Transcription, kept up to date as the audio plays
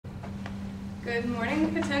Good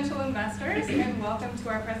morning, potential investors, and welcome to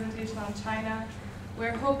our presentation on China.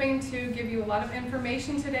 We're hoping to give you a lot of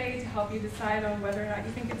information today to help you decide on whether or not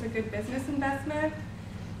you think it's a good business investment.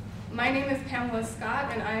 My name is Pamela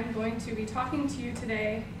Scott, and I'm going to be talking to you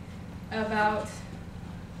today about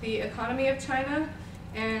the economy of China,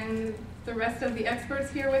 and the rest of the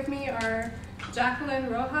experts here with me are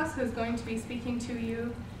Jacqueline Rojas, who's going to be speaking to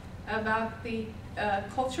you about the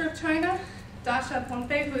culture of China, Dasha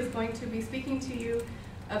Ponte, who is going to be speaking to you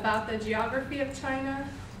about the geography of China,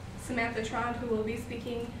 Samantha Trond, who will be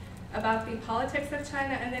speaking about the politics of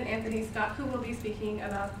China, and then Anthony Scott, who will be speaking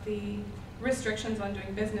about the restrictions on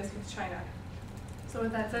doing business with China. So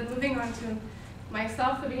with that said, moving on to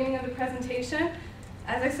myself, the beginning of the presentation.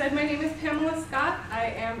 As I said, my name is Pamela Scott. I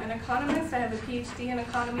am an economist. I have a PhD in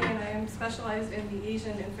economy, and I am specialized in the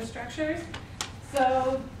Asian infrastructures.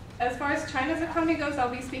 So as far as China's economy goes,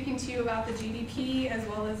 I'll be speaking to you about the GDP as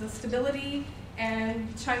well as the stability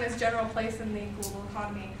and China's general place in the global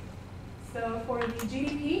economy. So for the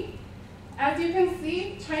GDP, as you can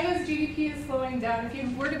see, China's GDP is slowing down. If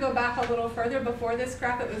you were to go back a little further before this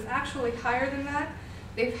graph, it was actually higher than that.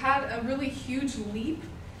 They've had a really huge leap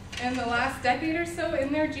in the last decade or so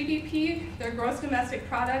in their GDP, their gross domestic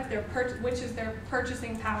product, which is their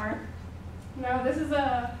purchasing power. Now this is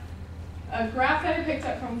a graph that I picked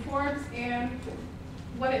up from Forbes, and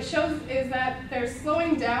what it shows is that they're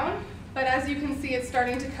slowing down, but as you can see, it's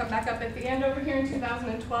starting to come back up at the end over here in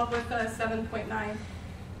 2012 with a 7.9.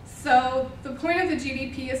 So the point of the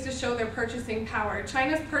GDP is to show their purchasing power.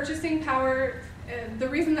 China's purchasing power, the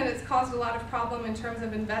reason that it's caused a lot of problem in terms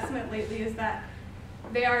of investment lately is that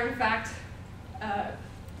they are in fact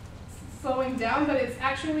slowing down, but it's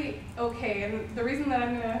actually okay. And the reason that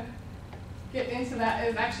I'm going to get into that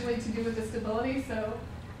is actually to do with the stability. So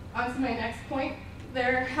on to my next point.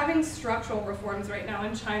 They're having structural reforms right now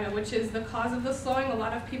in China, which is the cause of the slowing. A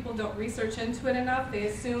lot of people don't research into it enough. They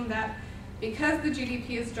assume that because the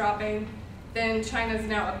GDP is dropping, then China is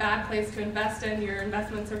now a bad place to invest in. Your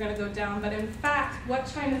investments are going to go down. But in fact,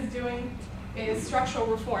 what China is doing is structural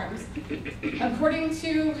reforms. According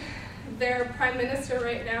to their prime minister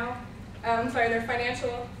right now, their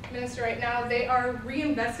financial minister right now, they are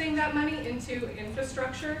reinvesting that money into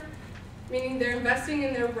infrastructure, meaning they're investing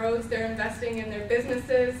in their roads, they're investing in their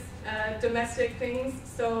businesses, domestic things,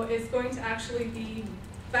 so it's going to actually be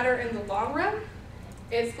better in the long run.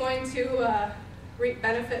 It's going to reap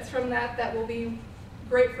benefits from that that will be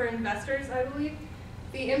great for investors, I believe.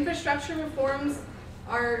 The infrastructure reforms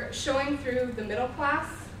are showing through the middle class.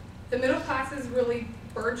 The middle class is really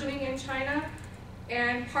burgeoning in China,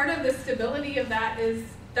 and part of the stability of that is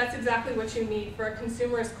that's exactly what you need for a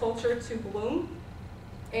consumerist culture to bloom.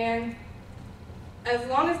 And as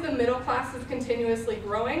long as the middle class is continuously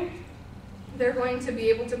growing, they're going to be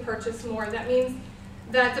able to purchase more. That means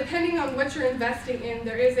that depending on what you're investing in,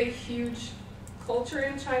 there is a huge culture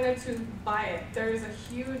in China to buy it. There's a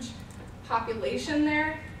huge population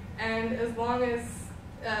there, and as long as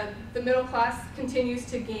the middle class continues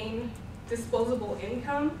to gain disposable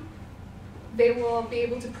income, they will be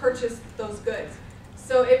able to purchase those goods.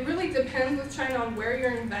 So it really depends with China on where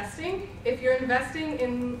you're investing. If you're investing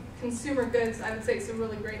in consumer goods, I would say it's a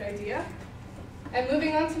really great idea. And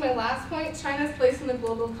moving on to my last point, China's place in the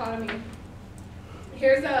global economy.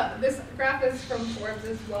 This graph is from Forbes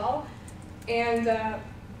as well. And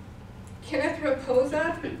Kenneth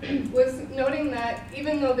Raposa was noting that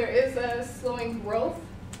even though there is a slowing growth,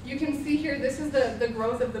 you can see here, this is the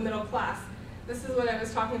growth of the middle class. This is what I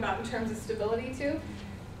was talking about in terms of stability too.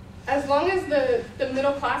 As long as the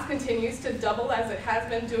middle class continues to double as it has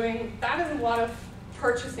been doing, that is a lot of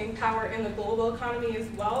purchasing power in the global economy as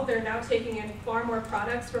well. They're now taking in far more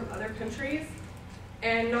products from other countries,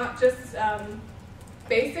 and not just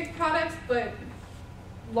basic products, but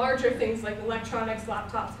larger things like electronics,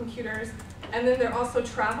 laptops, computers, and then they're also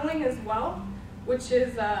traveling as well, which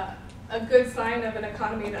is a good sign of an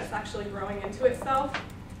economy that's actually growing into itself.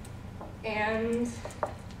 And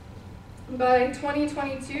by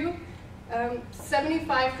 2022,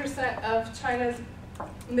 75% of China's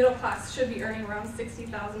middle class should be earning around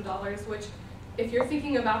 $60,000, which, if you're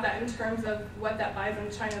thinking about that in terms of what that buys in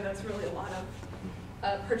China, that's really a lot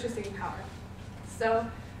of purchasing power. So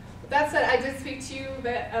that said, I did speak to you a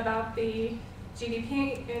bit about the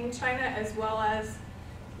GDP in China as well as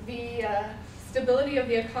the stability of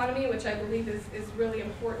the economy, which I believe is really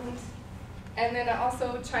important. And then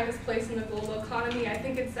also China's place in the global economy. I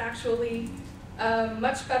think it's actually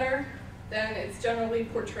much better than it's generally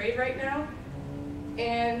portrayed right now.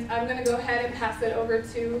 And I'm going to go ahead and pass it over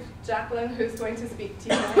to Jacqueline, who's going to speak to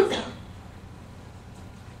you guys.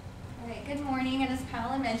 All right, Good morning, and as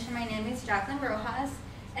Paola mentioned, my name is Jacqueline Rojas,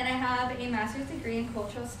 and I have a master's degree in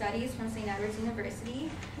cultural studies from St. Edward's University,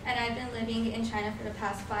 and I've been living in China for the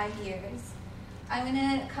past 5 years. I'm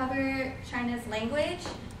going to cover China's language,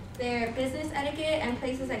 their business etiquette, and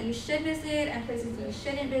places that you should visit, and places that you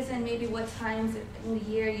shouldn't visit, and maybe what times in the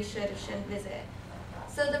year you should or shouldn't visit.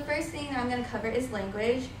 So the first thing that I'm going to cover is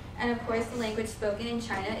language, and of course the language spoken in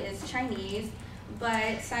China is Chinese.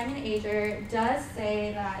 But Simon Ager does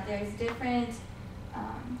say that there's different,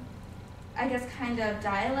 I guess, kind of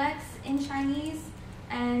dialects in Chinese,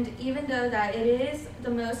 and even though that it is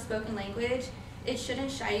the most spoken language, it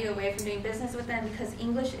shouldn't shy you away from doing business with them because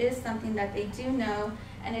English is something that they do know,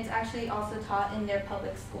 and it's actually also taught in their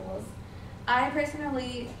public schools. I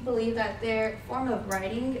personally believe that their form of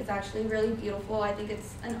writing is actually really beautiful. I think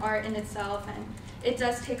it's an art in itself, and it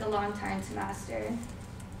does take a long time to master.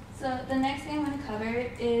 So the next thing I'm going to cover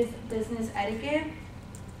is business etiquette.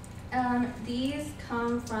 These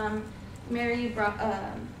come from Mary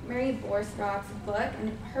Borsrock's book,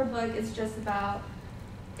 and her book is just about,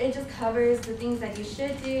 it just covers the things that you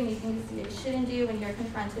should do and the things that you shouldn't do when you're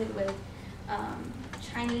confronted with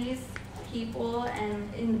Chinese people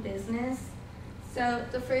and in business. So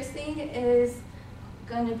the first thing is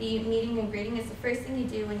going to be meeting and greeting. It's the first thing you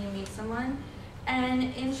do when you meet someone.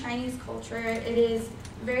 And in Chinese culture, it is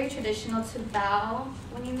very traditional to bow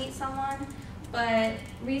when you meet someone, but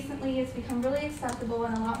recently it's become really acceptable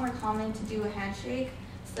and a lot more common to do a handshake,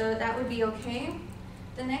 so that would be okay.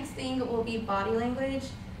 The next thing will be body language.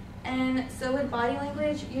 And so with body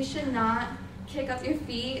language, you should not kick up your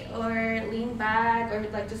feet or lean back or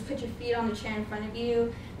like just put your feet on the chair in front of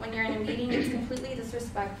you when you're in a meeting. It's completely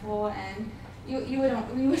disrespectful, and you would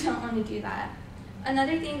not want to do that.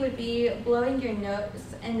 Another thing would be blowing your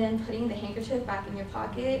nose and then putting the handkerchief back in your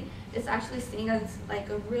pocket. It's actually seen as like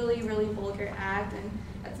a really, really vulgar act, and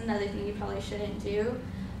that's another thing you probably shouldn't do.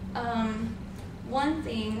 One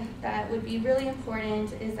thing that would be really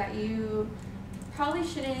important is that you probably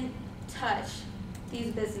shouldn't touch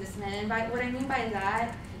these businessmen. And by what I mean by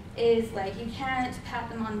that is like you can't pat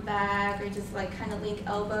them on the back or just like kind of link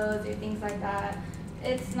elbows or things like that.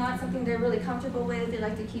 It's not something they're really comfortable with. They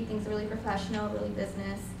like to keep things really professional, really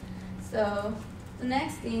business. So the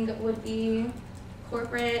next thing would be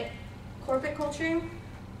corporate culture.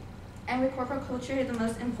 And with corporate culture, the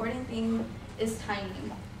most important thing is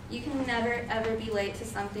timing. You can never ever be late to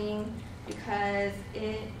something because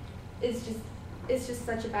it's just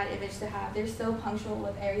such a bad image to have. They're so punctual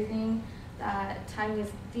with everything that timing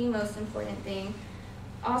is the most important thing.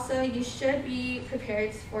 Also, you should be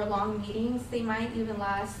prepared for long meetings. They might even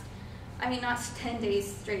last, I mean, not 10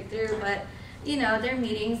 days straight through, but you know, their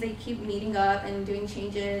meetings, they keep meeting up and doing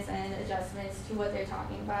changes and adjustments to what they're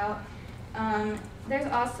talking about. There's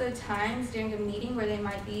also times during a meeting where there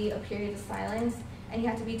might be a period of silence, and you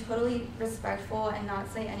have to be totally respectful and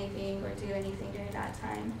not say anything or do anything during that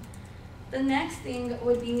time. The next thing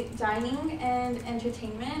would be dining and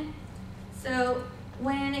entertainment. So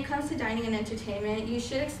when it comes to dining and entertainment, you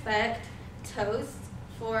should expect toasts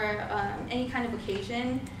for any kind of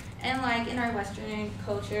occasion. And like in our Western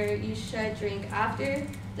culture, you should drink after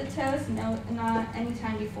the toast, not any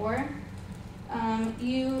time before.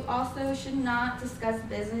 You also should not discuss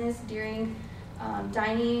business during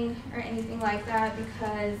dining or anything like that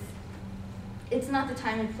because it's not the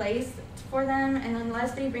time and place for them, and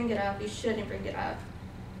unless they bring it up, you shouldn't bring it up.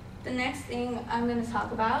 The next thing I'm going to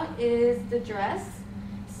talk about is the dress.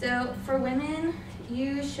 So for women,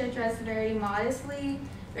 you should dress very modestly,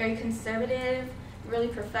 very conservative, really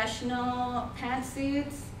professional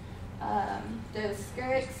pantsuits, those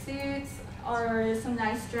skirt suits, or some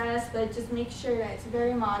nice dress, but just make sure that it's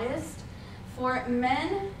very modest. For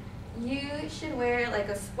men, you should wear like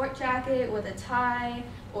a sport jacket with a tie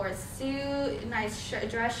or a suit, a nice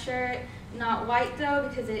dress shirt, not white though,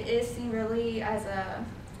 because it is seen really as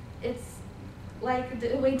it's like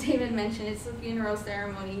the way David mentioned, it's a funeral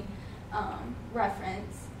ceremony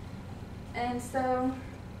reference. And so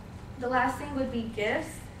the last thing would be gifts.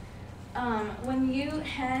 When you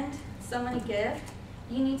hand someone a gift,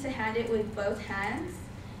 you need to hand it with both hands.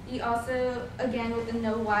 You also, again, with the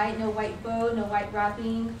no white bow, no white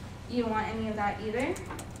wrapping, you don't want any of that either.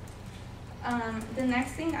 The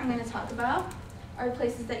next thing I'm going to talk about are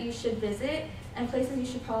places that you should visit and places you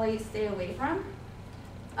should probably stay away from.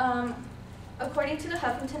 According to the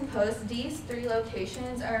Huffington Post, these 3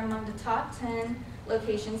 locations are among the top 10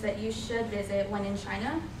 locations that you should visit when in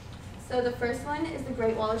China. So the first one is the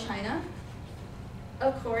Great Wall of China.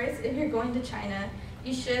 Of course, if you're going to China,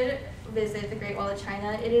 you should visit the Great Wall of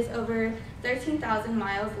China. It is over 13,000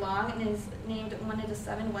 miles long and is named one of the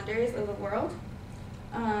 7 wonders of the world.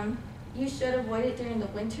 You should avoid it during the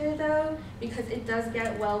winter though, because it does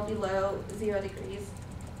get well below 0 degrees.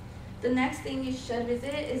 The next thing you should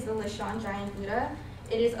visit is the Lishan Giant Buddha.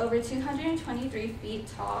 It is over 223 feet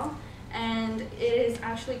tall, and it is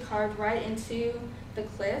actually carved right into the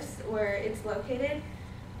cliffs where it's located.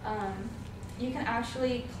 You can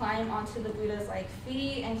actually climb onto the Buddha's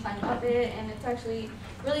feet and climb up it, and it's actually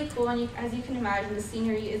really cool, and as you can imagine, the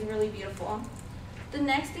scenery is really beautiful. The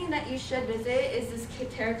next thing that you should visit is this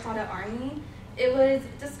terracotta army. It was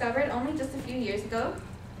discovered only just a few years ago,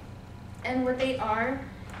 and what they are,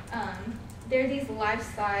 they're these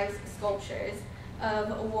life-size sculptures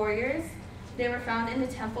of warriors. They were found in the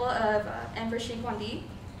temple of Emperor Shi Huangdi,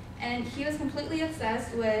 and he was completely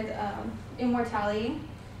obsessed with immortality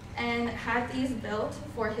and had these built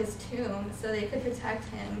for his tomb so they could protect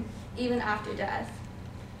him even after death.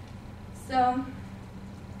 So,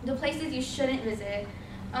 the places you shouldn't visit.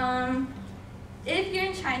 If you're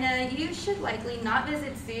in China, you should likely not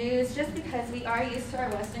visit zoos just because we are used to our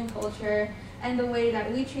Western culture and the way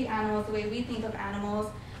that we treat animals, the way we think of animals.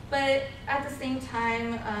 But at the same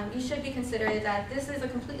time, you should be considerate that this is a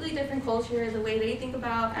completely different culture. The way they think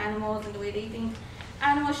about animals and the way they think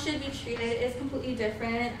animals should be treated is completely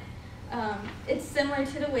different. It's similar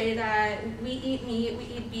to the way that we eat meat, we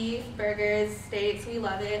eat beef, burgers, steaks, we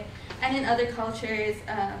love it. And in other cultures,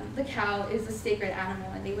 the cow is a sacred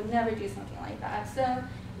animal and they would never do something like that. So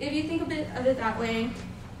if you think of it that way,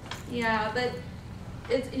 yeah, but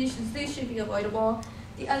zoos should be avoidable.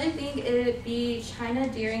 The other thing would be China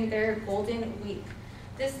during their Golden Week.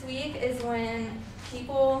 This week is when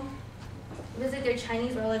people visit their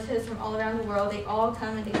Chinese relatives from all around the world. They all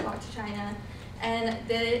come and they flock to China, and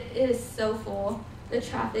it is so full. The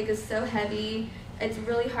traffic is so heavy. It's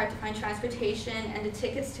really hard to find transportation, and the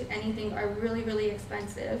tickets to anything are really, really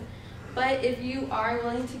expensive. But if you are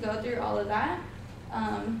willing to go through all of that,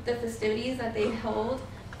 the festivities that they hold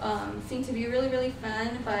seem to be really, really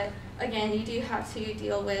fun, but again, you do have to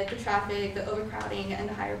deal with the traffic, the overcrowding, and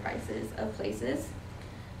the higher prices of places.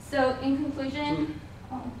 So in conclusion,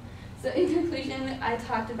 I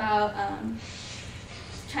talked about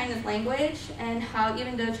China's language and how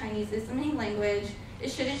even though Chinese is the main language, it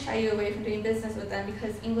shouldn't shy you away from doing business with them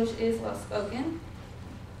because English is well spoken.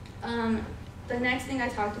 The next thing I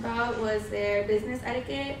talked about was their business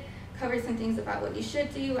etiquette, covered some things about what you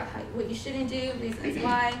should do, what you shouldn't do, reasons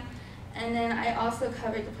why. And then I also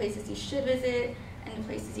covered the places you should visit and the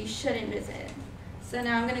places you shouldn't visit. So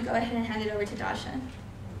now I'm going to go ahead and hand it over to Dasha.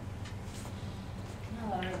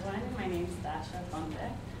 Hello everyone, my name is Dasha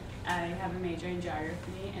Fonte. I have a major in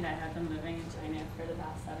geography and I have been living in China for the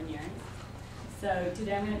past 7 years. So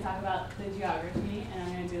today I'm going to talk about the geography, and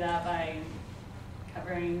I'm going to do that by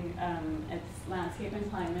covering its landscape and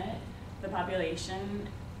climate, the population,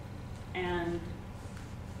 and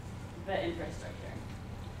the infrastructure.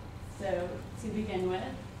 So to begin with,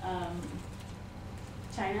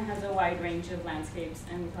 China has a wide range of landscapes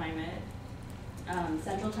and climate.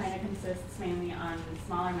 Central China consists mainly on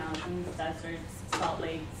smaller mountains, deserts, salt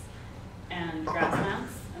lakes, and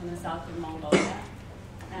grasslands in the south of Mongolia.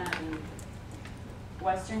 And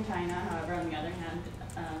Western China, however, on the other hand,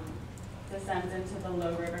 descends into the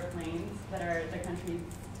low river plains that are the country's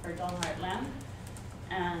fertile heartland.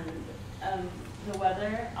 And the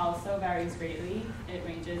weather also varies greatly. It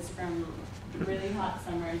ranges from really hot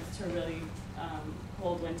summers to really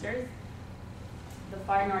cold winters. The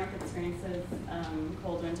far north experiences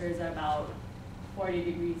cold winters at about 40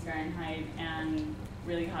 degrees Fahrenheit and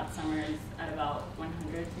really hot summers at about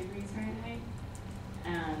 100 degrees Fahrenheit.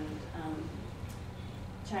 And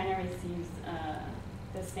China receives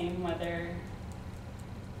the same weather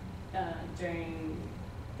during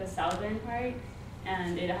the southern part,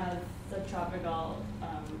 and it has subtropical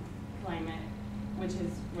climate, which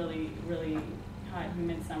is really, really hot,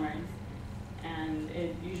 humid summers, and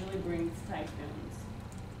it usually brings typhoons.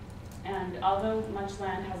 And although much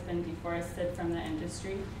land has been deforested from the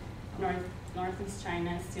industry, northeast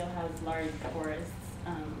China still has large forests,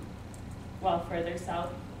 while further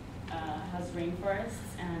south has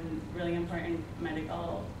rainforests and really important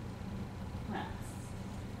medical plants.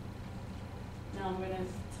 Now I'm going to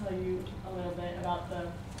tell you a little bit about the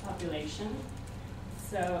population.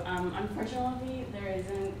 So unfortunately, there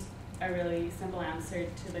isn't a really simple answer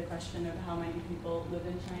to the question of how many people live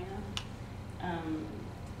in China.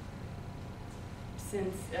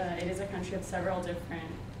 Since it is a country of several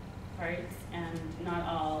different parts and not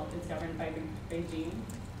all is governed by Beijing.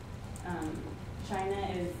 China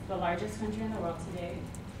is the largest country in the world today,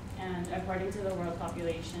 and according to the World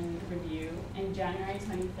Population Review, in January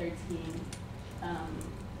 2013,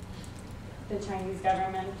 the Chinese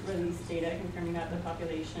government released data confirming that the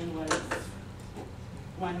population was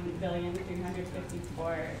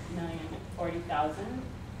 1,354,040,000,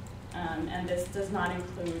 and this does not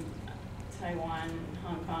include Taiwan,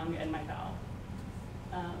 Hong Kong, and Macau.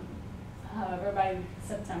 However, by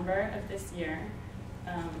September of this year,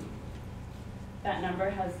 that number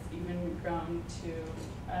has even grown to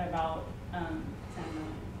about 10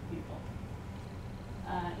 million people.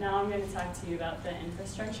 Now I'm going to talk to you about the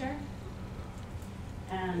infrastructure.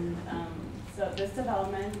 And so this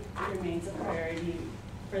development remains a priority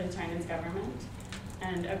for the Chinese government.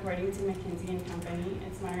 And according to McKinsey & Company,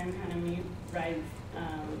 its modern economy rides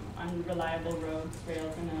on reliable roads,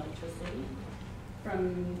 rails, and electricity.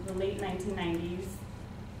 From the late 1990s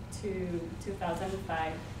to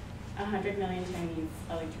 2005, 100 million Chinese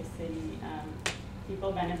electricity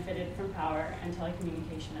people benefited from power and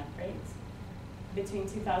telecommunication upgrades. Between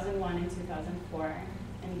 2001 and 2004,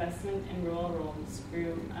 investment in rural roads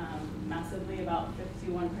grew massively, about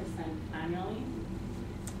 51% annually.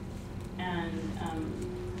 And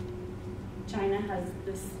China has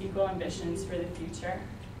this equal ambitions for the future,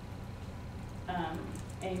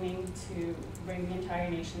 aiming to bring the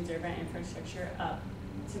entire nation's urban infrastructure up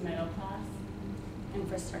to middle class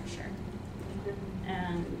infrastructure.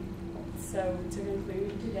 And so to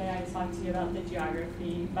conclude today, I talked to you about the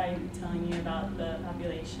geography by telling you about the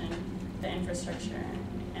population, the infrastructure,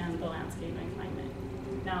 and the landscape and climate.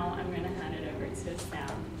 Now I'm going to hand it over to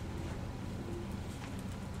Sam.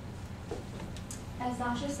 As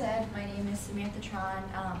Nasha said, my name is Samantha Tron.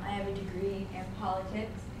 I have a degree in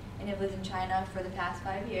politics and have lived in China for the past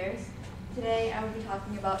 5 years. Today I will be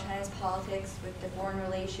talking about China's politics with the foreign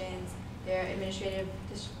relations, their administrative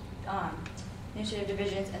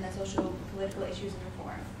divisions, and the social political issues and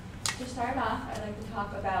reform. To start off, I'd like to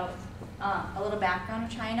talk about a little background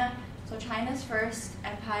of China. So China's first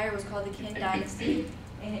empire was called the Qin Dynasty,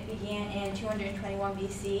 and it began in 221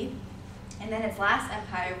 BC. And then its last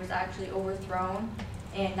empire was actually overthrown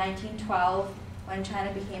in 1912 when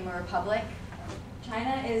China became a republic.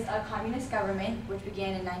 China is a communist government which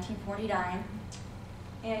began in 1949.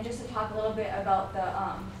 And just to talk a little bit about the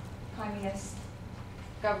Communist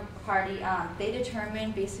Party, they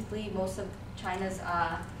determine basically most of China's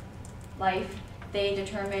life. They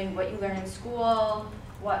determine what you learn in school,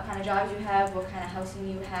 what kind of jobs you have, what kind of housing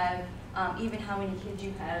you have, even how many kids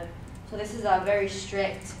you have. So this is very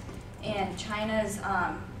strict. And China's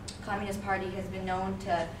Communist Party has been known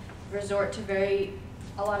to resort to a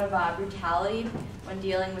lot of brutality when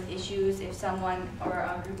dealing with issues. If someone or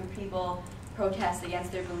a group of people protest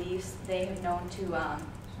against their beliefs, they have known to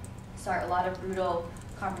start a lot of brutal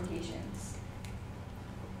confrontations.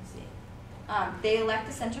 Let's see. They elect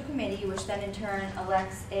a central committee, which then in turn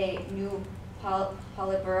elects a new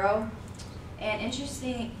Politburo. And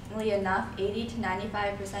interestingly enough, 80 to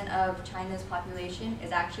 95% of China's population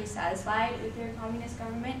is actually satisfied with their communist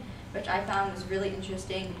government, which I found was really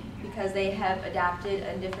interesting because they have adapted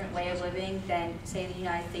a different way of living than, say, the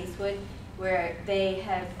United States would, where they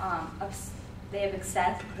have accepted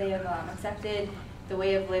the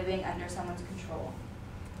way of living under someone's control.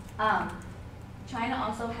 China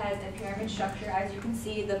also has a pyramid structure. As you can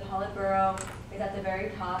see, the Politburo is at the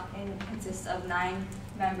very top and consists of 9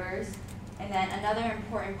 members. And then another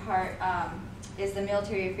important part is the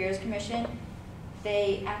Military Affairs Commission.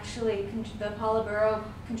 The Politburo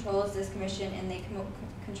controls this commission, and they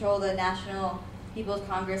control the National People's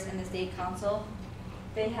Congress and the State Council.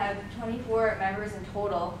 They have 24 members in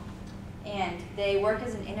total, and they work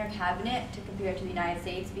as an inner cabinet to compare to the United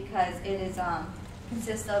States because it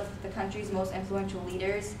consists of the country's most influential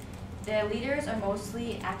leaders. The leaders are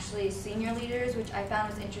mostly actually senior leaders, which I found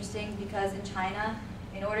was interesting because in China,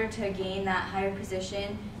 in order to gain that higher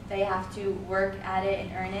position, they have to work at it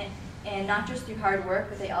and earn it, and not just through hard work,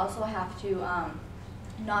 but they also have to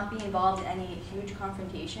not be involved in any huge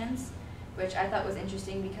confrontations, which I thought was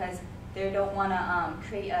interesting because they don't want to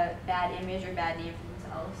create a bad image or bad name for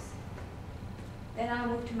themselves. Then I'll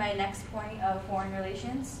move to my next point of foreign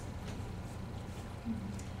relations.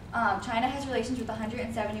 China has relations with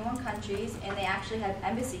 171 countries, and they actually have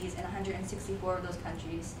embassies in 164 of those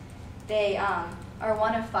countries. They are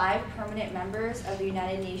one of 5 permanent members of the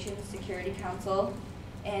United Nations Security Council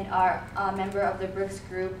and are a member of the BRICS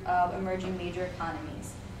group of emerging major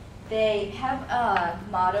economies. They have a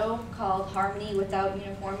motto called Harmony Without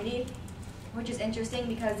Uniformity, which is interesting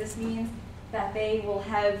because this means that they will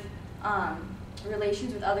have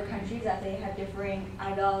relations with other countries that they have differing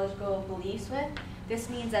ideological beliefs with. This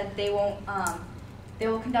means that they will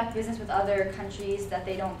conduct business with other countries that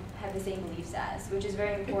they don't have the same beliefs as, which is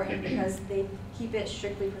very important because they keep it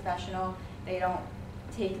strictly professional. They don't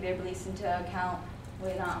take their beliefs into account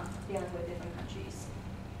with dealing with different countries.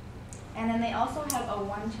 And then they also have a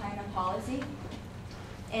One China policy.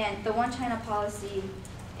 And the One China policy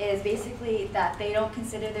is basically that they don't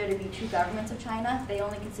consider there to be two governments of China. They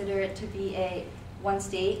only consider it to be a one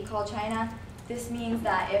state called China. This means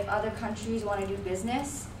that if other countries want to do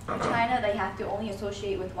business with China, they have to only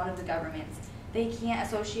associate with one of the governments. They can't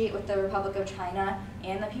associate with the Republic of China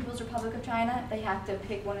and the People's Republic of China. They have to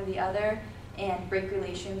pick one or the other and break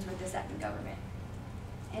relations with the second government.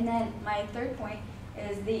 And then my third point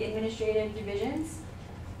is the administrative divisions.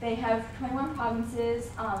 They have 21 provinces,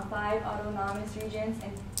 5 autonomous regions,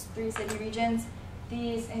 and 3 city regions.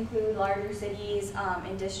 These include larger cities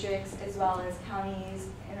and districts, as well as counties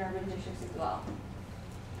and urban districts as well.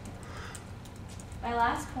 My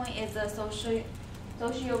last point is the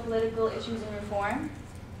socio-political issues and reform.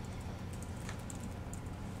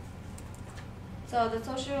 So the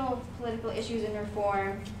socio-political issues and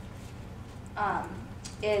reform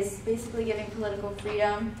is basically giving political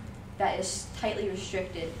freedom that is tightly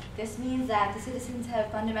restricted. This means that the citizens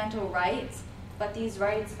have fundamental rights, but these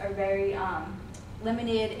rights are very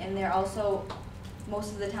limited, and they're also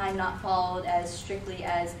most of the time not followed as strictly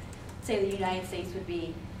as, say, the United States would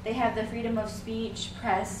be. They have the freedom of speech,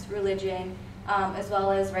 press, religion, as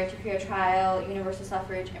well as right to fair trial, universal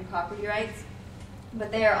suffrage, and property rights.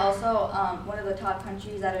 But they are also one of the top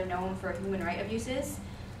countries that are known for human rights abuses.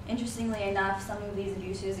 Interestingly enough, some of these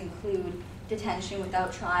abuses include detention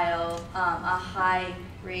without trial, a high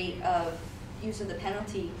rate of use of the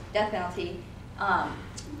death penalty,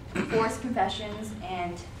 forced confessions,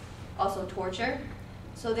 and also torture.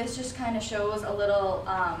 So this just kind of shows a little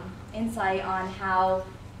insight on how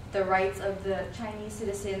the rights of the Chinese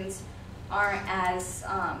citizens aren't as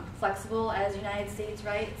flexible as United States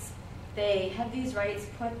rights. They have these rights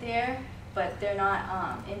put there, but they're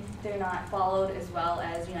not followed as well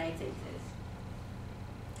as United States is.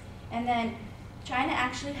 And then China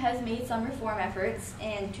actually has made some reform efforts.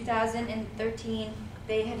 In 2013,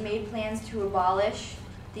 they had made plans to abolish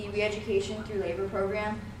the re-education through labor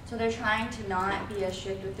program. So they're trying to not be as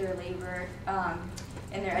strict with their labor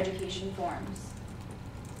and their education forms.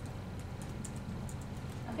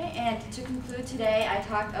 Okay, and to conclude today, I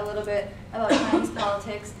talked a little bit about Chinese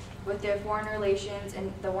politics with their foreign relations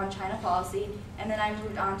and the One China policy, and then I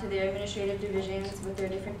moved on to their administrative divisions with their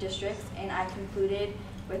different districts, and I concluded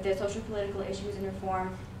with their social political issues and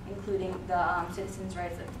reform, including the citizens'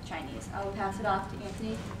 rights of the Chinese. I will pass it off to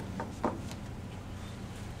Anthony.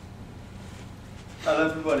 Hello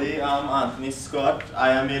everybody, I'm Anthony Scott.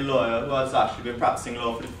 I am a lawyer who has actually been practicing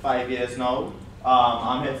law for 5 years now.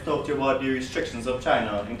 I'm here to talk to you about the restrictions of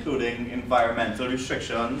China, including environmental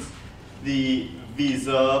restrictions, the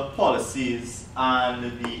visa policies,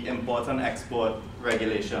 and the import and export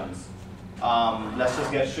regulations. Let's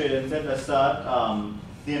just get straight into it. Let's start.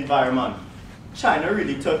 The environment. China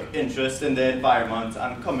really took interest in the environment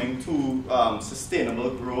and coming to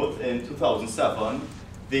sustainable growth in 2007.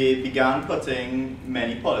 They began putting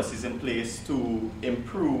many policies in place to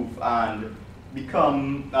improve and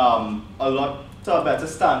become to a better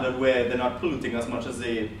standard where they're not polluting as much as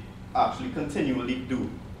they actually continually do,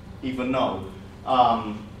 even now.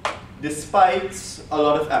 Despite a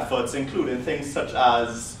lot of efforts, including things such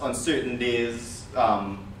as on certain days,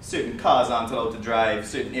 certain cars aren't allowed to drive,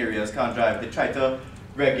 certain areas can't drive, they try to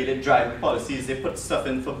regulate driving policies, they put stuff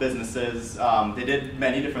in for businesses, they did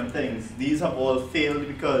many different things. These have all failed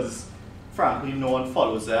because, frankly, no one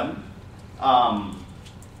follows them.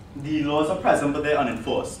 The laws are present, but they're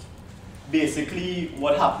unenforced. Basically,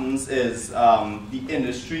 what happens is the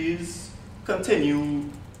industries continue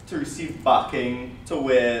to receive backing to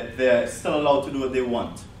where they're still allowed to do what they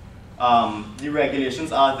want. The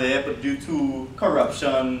regulations are there, but due to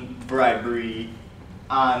corruption, bribery,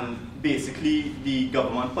 and basically the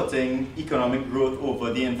government putting economic growth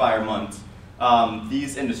over the environment,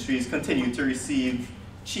 these industries continue to receive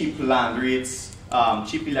cheap land rates,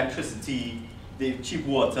 cheap electricity, cheap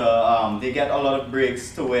water. They get a lot of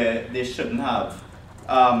breaks to where they shouldn't have.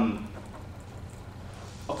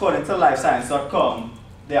 According to LifeScience.com,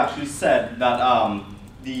 they actually said that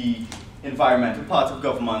the environmental part of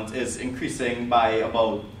government is increasing by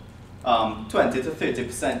about 20 to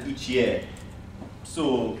 30% each year.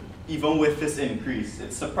 So even with this increase,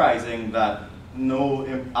 it's surprising that no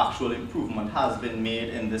actual improvement has been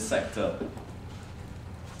made in this sector.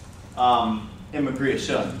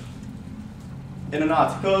 Immigration. In an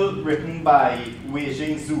article written by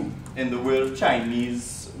Weijing Zhu in the World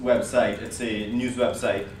Chinese website, it's a news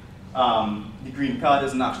website, the green card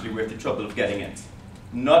isn't actually worth the trouble of getting it.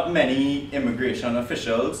 Not many immigration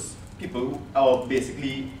officials, people who are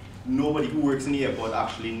basically nobody who works in the airport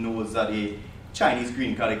actually knows that a Chinese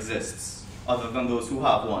green card exists, other than those who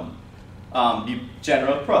have one. The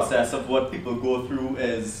general process of what people go through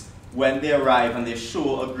is when they arrive and they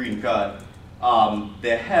show a green card,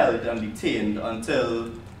 they're held and detained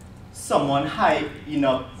until someone high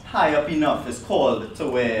up enough is called to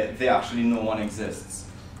where they actually know one exists.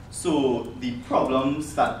 So the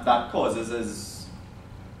problems that causes is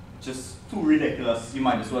just too ridiculous. You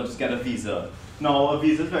might as well just get a visa. Now, a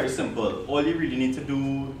visa is very simple. All you really need to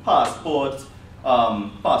do, passport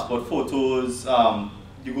photos,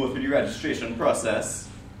 you go through the registration process.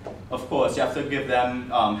 Of course, you have to give them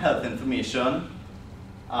health information,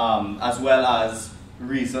 as well as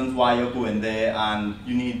reasons why you're going there, and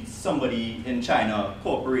you need somebody in China,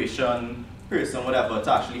 corporation, person, whatever,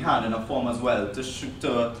 to actually hand in a form as well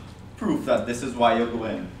to prove that this is why you're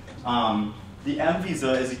going. The M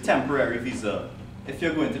visa is a temporary visa. If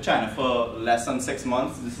you're going to China for less than 6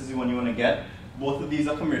 months, this is the one you want to get. Both of these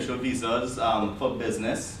are commercial visas for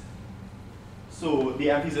business. So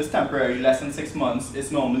the M visa is temporary, less than 6 months.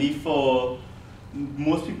 It's normally for,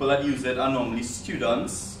 most people that use it are normally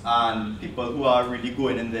students and people who are really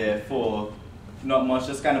going in there for not much,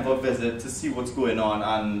 just kind of a visit to see what's going on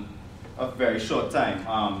and a very short time.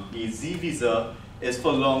 The Z visa is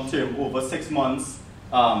for long term, over 6 months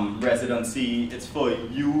residency. It's for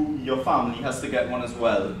you, your family has to get one as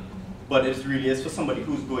well. But it really is for somebody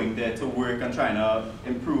who's going there to work and trying to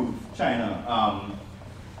improve China.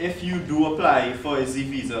 If you do apply for a Z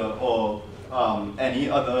visa or any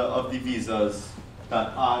other of the visas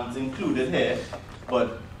that aren't included here,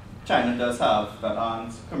 but China does have that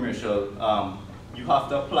aren't commercial, you have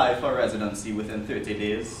to apply for residency within 30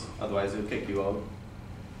 days, otherwise they'll kick you out,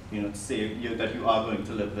 to say that you are going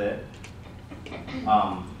to live there.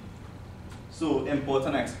 So import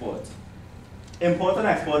and export. Import and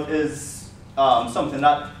export is something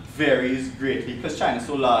that varies greatly because China is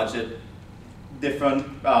so large.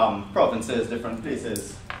 Different provinces, different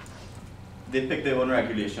places, they pick their own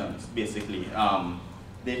regulations, basically.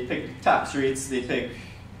 They pick tax rates, they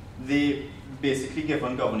basically give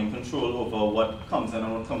on governing control over what comes in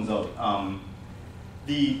and what comes out.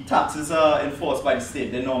 The taxes are enforced by the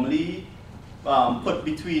state. They normally put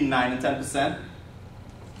between 9 and 10%,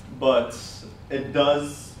 but it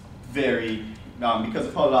does vary because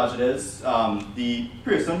of how large it is. The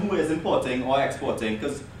person who is importing or exporting,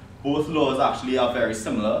 because both laws actually are very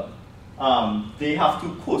similar, they have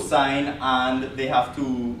to co-sign and they have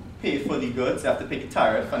to pay for the goods, they have to pay the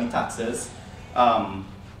tariff and the taxes.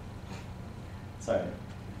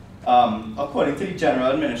 According to the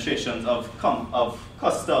General Administrations of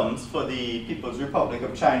Customs for the People's Republic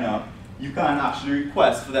of China, you can actually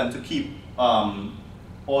request for them to keep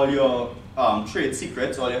all your trade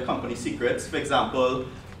secrets, all your company secrets. For example,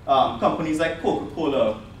 companies like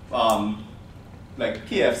Coca-Cola, like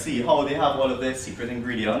KFC, how they have all of their secret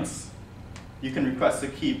ingredients, you can request to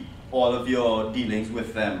keep all of your dealings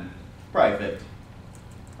with them private.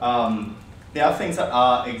 There are things that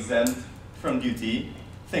are exempt from duty,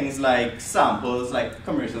 things like samples, like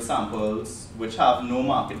commercial samples, which have no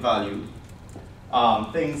market value.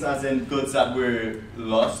 Things as in goods that were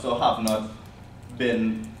lost or have not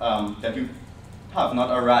been, that you have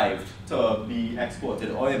not arrived to be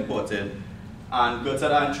exported or imported, and goods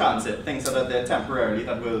that are in transit, things that are there temporarily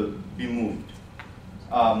that will be moved.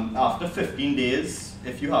 After 15 days,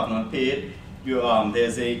 if you have not paid,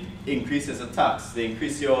 there's a increase as a tax. They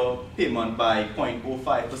increase your payment by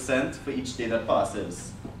 0.05% for each day that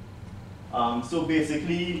passes. So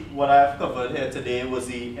basically, what I've covered here today was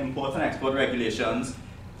the import and export regulations,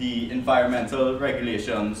 the environmental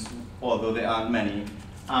regulations, although there aren't many,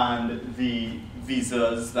 and the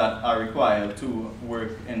visas that are required to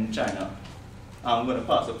work in China. I'm going to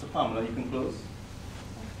pass up to Pamela. You can close.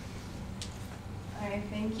 All right,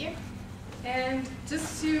 thank you. And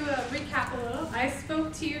just to recap a little, I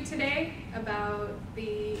spoke to you today about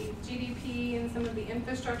the GDP and some of the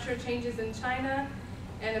infrastructure changes in China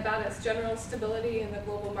and about its general stability in the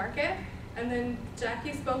global market. And then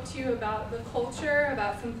Jackie spoke to you about the culture,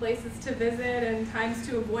 about some places to visit and times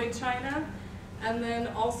to avoid China. And then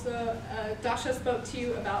also Dasha spoke to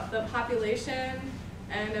you about the population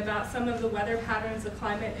and about some of the weather patterns of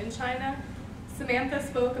climate in China. Samantha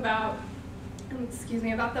spoke about,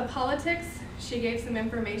 about the politics. She gave some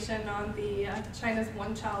information on the China's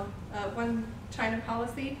one China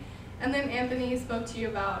policy. And then Anthony spoke to you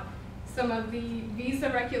about some of the visa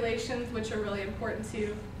regulations, which are really important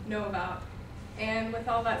to know about. And with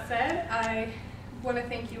all that said, I want to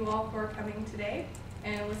thank you all for coming today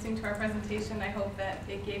and listening to our presentation. I hope that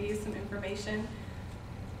it gave you some information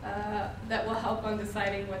that will help on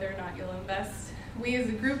deciding whether or not you'll invest we as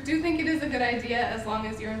a group do think it is a good idea as long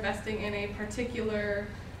as you're investing in a particular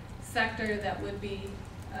sector that would be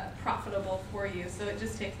profitable for you. So it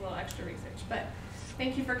just takes a little extra research. But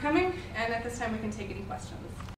thank you for coming, and at this time we can take any questions.